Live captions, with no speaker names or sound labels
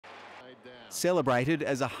celebrated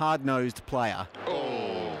as a hard-nosed player.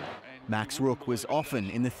 Max Rook was often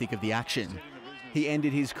in the thick of the action. He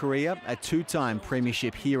ended his career a two-time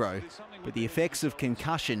premiership hero, but the effects of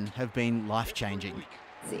concussion have been life-changing.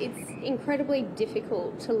 It's incredibly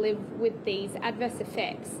difficult to live with these adverse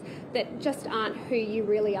effects that just aren't who you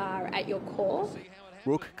really are at your core.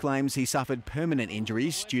 Rook claims he suffered permanent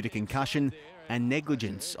injuries due to concussion and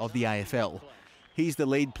negligence of the AFL. He's the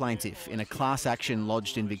lead plaintiff in a class action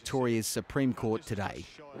lodged in Victoria's Supreme Court today.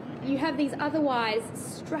 You have these otherwise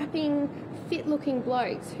strapping, fit-looking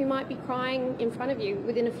blokes who might be crying in front of you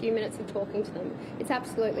within a few minutes of talking to them. It's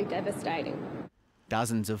absolutely devastating.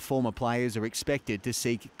 Dozens of former players are expected to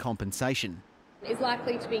seek compensation. It's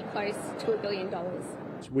likely to be close to $1 billion.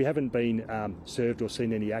 We haven't been served or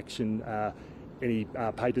seen any action, any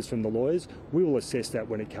papers from the lawyers. We will assess that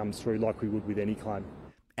when it comes through, like we would with any claim.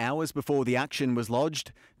 Hours before the action was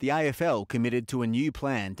lodged, the AFL committed to a new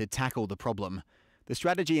plan to tackle the problem. The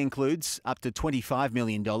strategy includes up to $25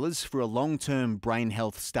 million for a long-term brain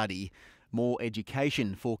health study, more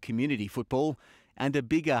education for community football, and a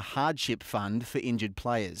bigger hardship fund for injured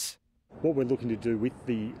players. What we're looking to do with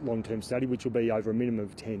the long-term study, which will be over a minimum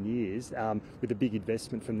of 10 years, with a big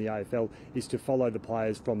investment from the AFL, is to follow the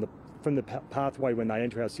players from the pathway when they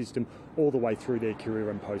enter our system all the way through their career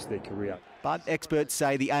and post their career. But experts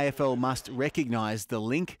say the AFL must recognise the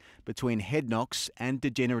link between head knocks and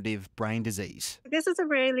degenerative brain disease. This is a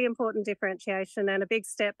really important differentiation and a big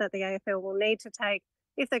step that the AFL will need to take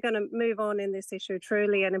if they're going to move on in this issue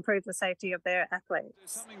truly and improve the safety of their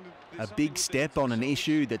athletes. A big step on an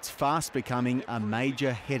issue that's fast becoming a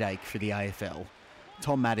major headache for the AFL.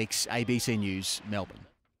 Tom Maddox, ABC News, Melbourne.